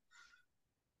fellow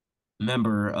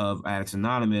member of Addicts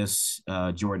Anonymous,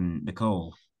 Jordan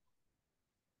Nicole.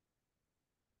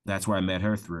 That's where I met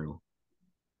her through.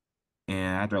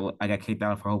 And after I got kicked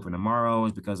out for Hope for Tomorrow,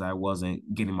 is because I wasn't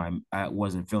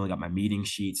filling up my meeting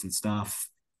sheets and stuff.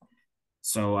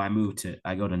 So I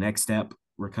go to Next Step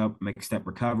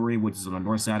Recovery, which is on the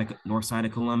north side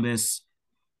of Columbus.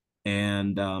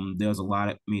 And there was a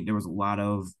lot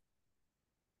of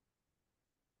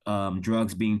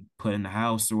drugs being put in the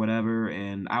house or whatever.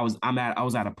 And I was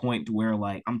at a point to where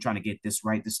like I'm trying to get this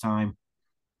right this time,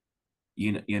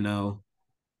 you know.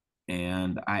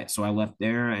 And I left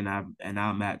there and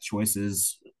I'm at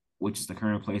Choices, which is the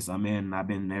current place I'm in. And I've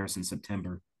been there since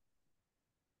September.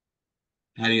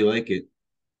 How do you like it?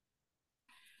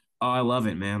 Oh, I love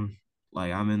it, man.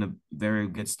 Like I'm in a very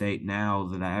good state now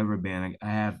that I ever been. I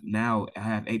have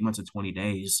 8 months and 20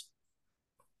 days.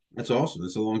 That's awesome.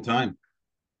 That's a long time.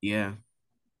 Yeah.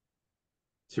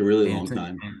 It's a really And long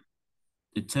time.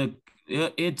 it took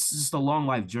it's just a long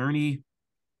life journey,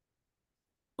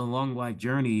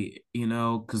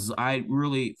 because I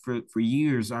really for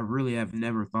years I really have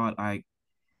never thought I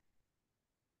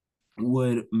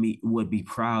would be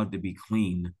proud to be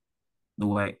clean the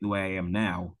way I am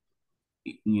now.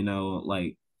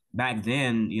 Like back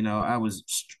then, I was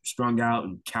strung out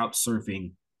and couch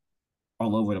surfing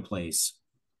all over the place.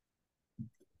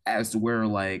 As to where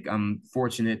like I'm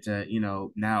fortunate to,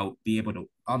 now be able to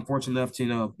I'm fortunate enough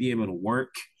to, be able to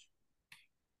work,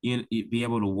 be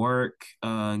able to work,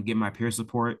 get my peer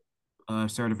support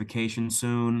certification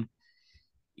soon,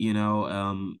 you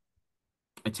know,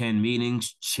 attend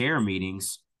meetings, chair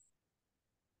meetings,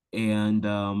 and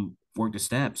work the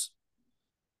steps.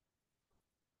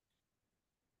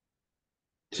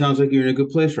 Sounds like you're in a good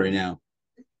place right now,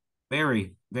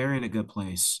 Very, very in a good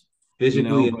place,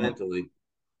 physically and but mentally.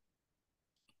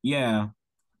 yeah.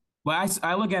 But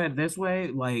I look at it this way,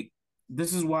 like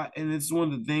this is why, and it's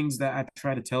one of the things that I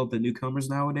try to tell the newcomers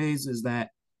nowadays is that,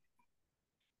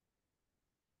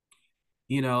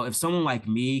 if someone like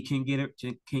me can get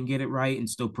it right and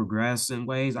still progress in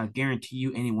ways, I guarantee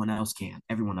you anyone else can.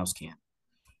 Everyone else can.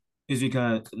 Is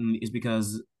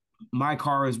because my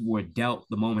cards were dealt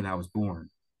the moment I was born,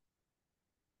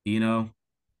 you know,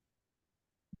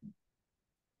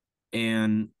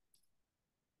 and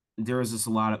there was just a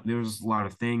lot of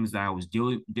things that I was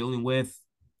dealing with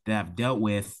that I've dealt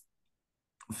with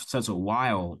for such a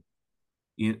while.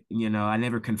 I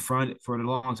never confronted for a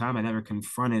long time. I never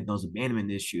confronted those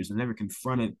abandonment issues. I never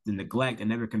confronted the neglect. I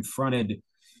never confronted,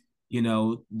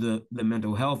 the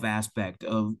mental health aspect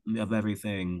of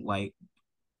everything, like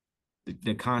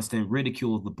the constant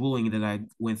ridicule of the bullying that I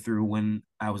went through when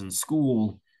I was in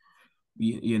school.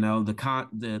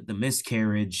 The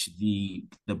miscarriage, the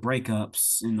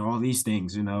breakups, and all these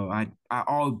things. I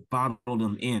all bottled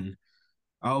them in.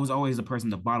 I was always the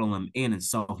person to bottle them in and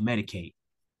self medicate.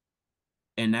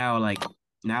 And now, like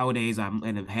nowadays, I'm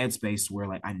in a headspace where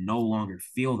like I no longer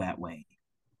feel that way.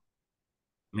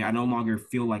 I mean, I no longer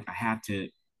feel like I have to,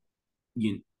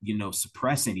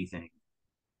 suppress anything.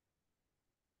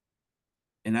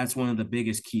 And that's one of the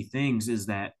biggest key things is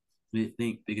that the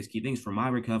biggest key things for my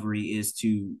recovery is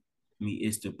to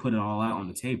put it all out on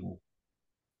the table.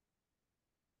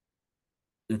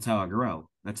 That's how I grow.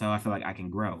 That's how I feel like I can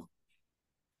grow.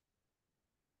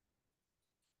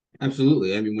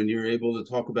 Absolutely. I mean, when you're able to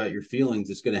talk about your feelings,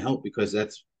 it's going to help because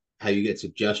that's how you get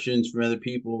suggestions from other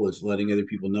people. It's letting other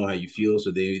people know how you feel,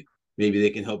 so maybe they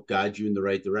can help guide you in the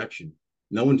right direction.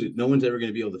 No one's ever going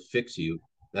to be able to fix you.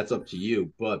 That's up to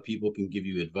you. But people can give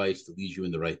you advice to lead you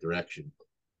in the right direction.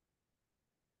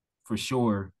 For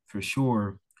sure, for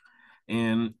sure.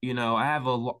 And I have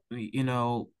I'm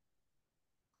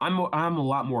a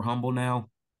lot more humble now.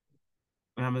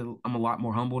 I'm a lot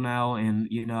more humble now, and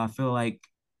I feel like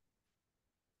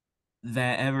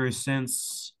that ever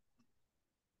since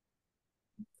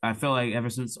I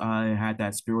had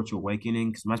that spiritual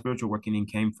awakening, because my spiritual awakening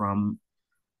came from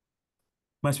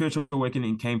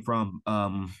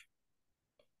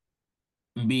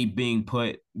me being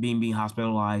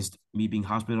hospitalized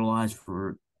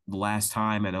for the last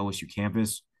time at OSU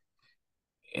campus,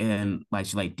 and like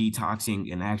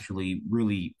detoxing and actually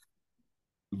really,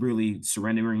 really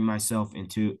surrendering myself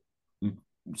into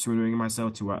surrendering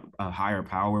myself to a higher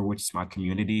power, which is my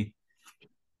community,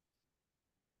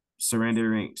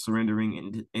 surrendering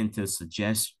into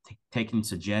taking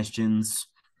suggestions,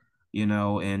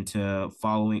 into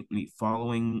following,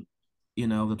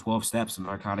 the 12 steps of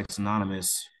Narcotics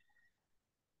Anonymous,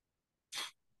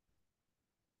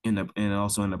 and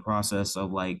also in the process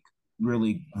of like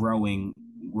really growing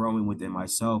within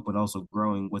myself, but also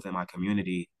growing within my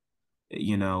community,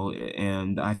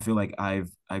 and I feel like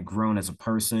I've grown as a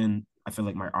person. I feel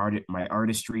like my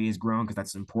artistry has grown because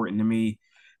that's important to me.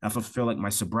 I feel like my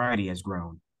sobriety has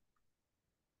grown,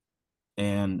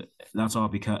 and that's all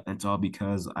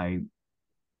because I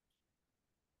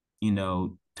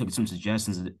took some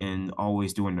suggestions and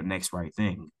always doing the next right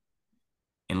thing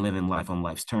and living life on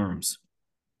life's terms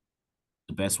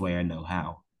the best way I know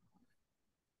how.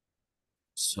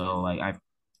 So like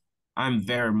I'm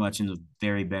very much in a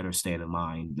very better state of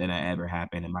mind than I ever have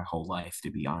been in my whole life,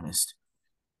 to be honest.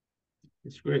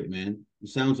 It's great, man. It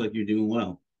sounds like you're doing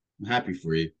well. I'm happy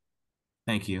for you.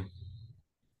 Thank you.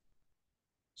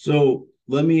 So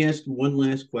let me ask one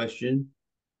last question.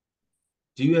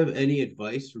 Do you have any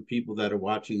advice for people that are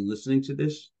watching and listening to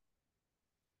this?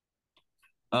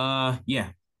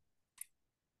 Yeah.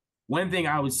 One thing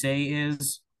I would say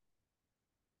is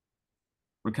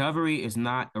recovery is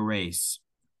not a race.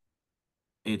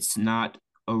 It's not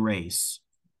a race.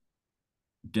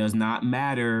 Does not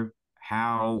matter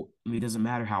it doesn't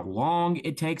matter how long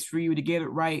it takes for you to get it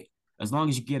right. As long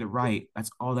as you get it right, that's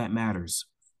all that matters.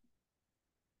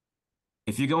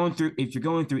 If you're going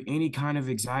through any kind of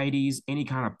anxieties, any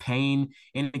kind of pain,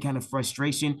 any kind of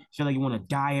frustration, feel like you want to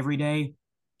die every day,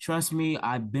 trust me,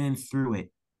 I've been through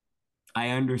it.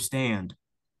 I understand.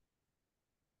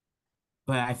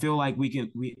 But I feel like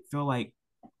we feel like,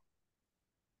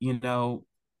 you know,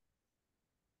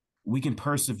 we can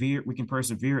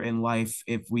persevere in life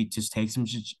if we just take some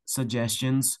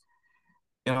suggestions.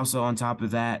 And also on top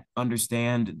of that,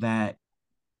 understand that,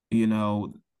 you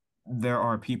know, there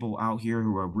are people out here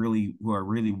who are really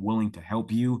willing to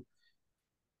help you,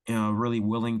 really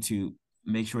willing to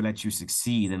make sure that you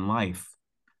succeed in life,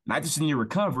 not just in your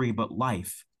recovery, but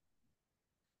life.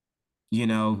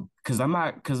 Because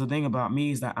the thing about me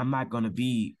is that I'm not going to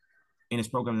be in this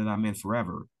program that I'm in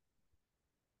forever.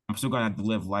 I'm still going to have to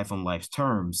live life on life's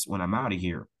terms when I'm out of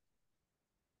here.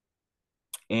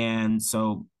 And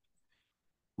so,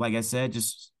 like I said,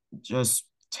 just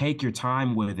take your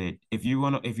time with it. If you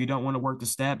don't want to work the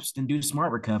steps, then do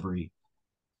smart recovery.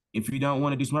 If you don't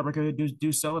want to do smart recovery,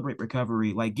 do celebrate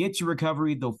recovery. Like get your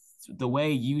recovery the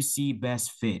way you see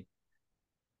best fit.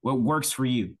 What works for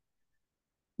you.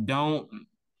 Don't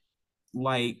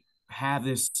like have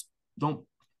this don't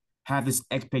have this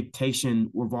expectation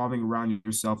revolving around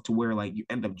yourself to where like you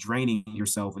end up draining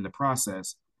yourself in the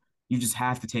process. You just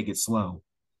have to take it slow.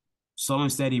 Slow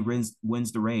and steady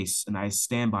wins the race, and I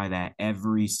stand by that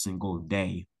every single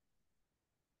day.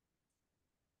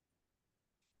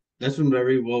 That's been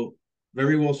very well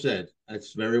said.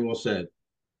 That's very well said.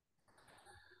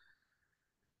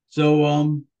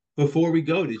 So, before we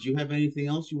go, did you have anything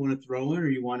else you want to throw in or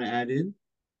you want to add in?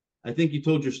 I think you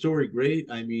told your story great.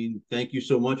 I mean, thank you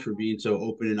so much for being so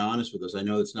open and honest with us. I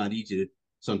know it's not easy to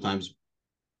sometimes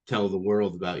tell the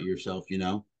world about yourself, you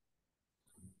know?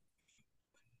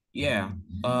 Yeah.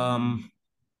 Um,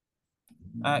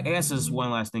 I guess there's one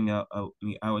last thing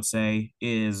I would say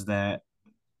is that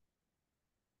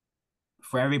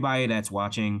for everybody that's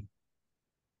watching,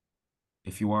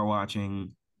 if you are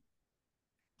watching,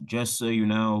 just so you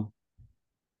know,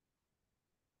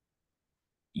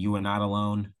 you are not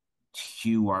alone.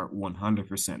 You are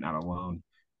 100% not alone.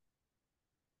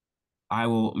 I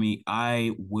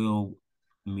will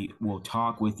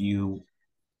talk with you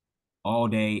all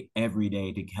day, every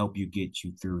day to help you get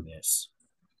you through this.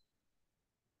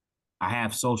 I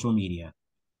have social media.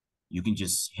 You can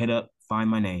just find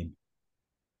my name,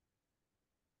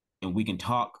 and we can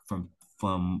talk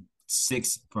from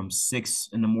six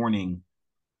in the morning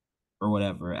or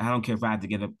whatever. I don't care if I have to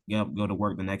get up, go to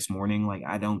work the next morning. Like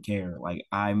I don't care. Like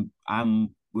I'm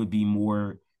would be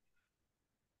more.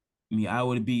 I mean, I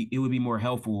would be. It would be more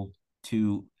helpful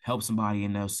to help somebody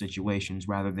in those situations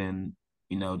rather than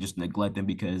just neglect them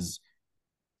because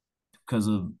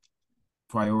of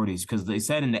priorities. Because they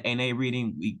said in the NA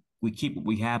reading, we keep what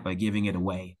we have by giving it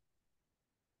away.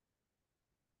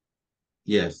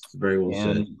 Yes, very well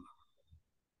said. And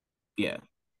yeah,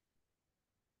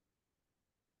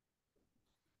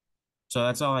 so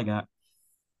that's all I got.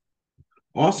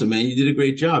 Awesome, man. You did a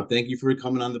great job. Thank you for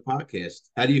coming on the podcast.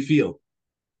 How do you feel?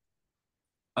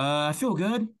 I feel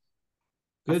good.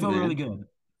 I Good, feel really man. good.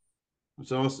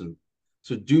 That's awesome.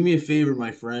 So do me a favor,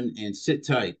 my friend, and sit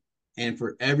tight. And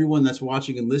for everyone that's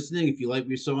watching and listening, if you like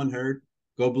what you saw and heard,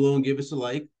 go below and give us a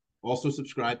like. Also,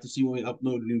 subscribe to see when we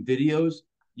upload new videos.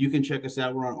 You can check us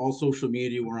out. We're on all social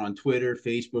media. We're on Twitter,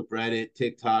 Facebook, Reddit,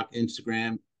 TikTok,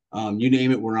 Instagram. You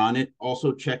name it, we're on it.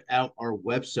 Also, check out our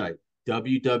website,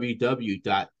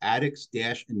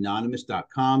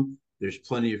 www.addicts-anonymous.com. There's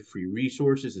plenty of free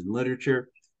resources and literature.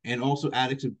 And also,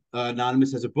 Addicts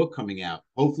Anonymous has a book coming out,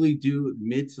 hopefully due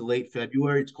mid to late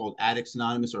February. It's called Addicts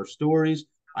Anonymous, Our Stories.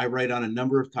 I write on a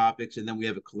number of topics, and then we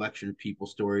have a collection of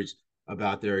people's stories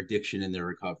about their addiction and their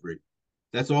recovery.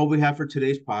 That's all we have for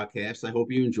today's podcast. I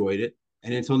hope you enjoyed it.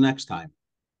 And until next time.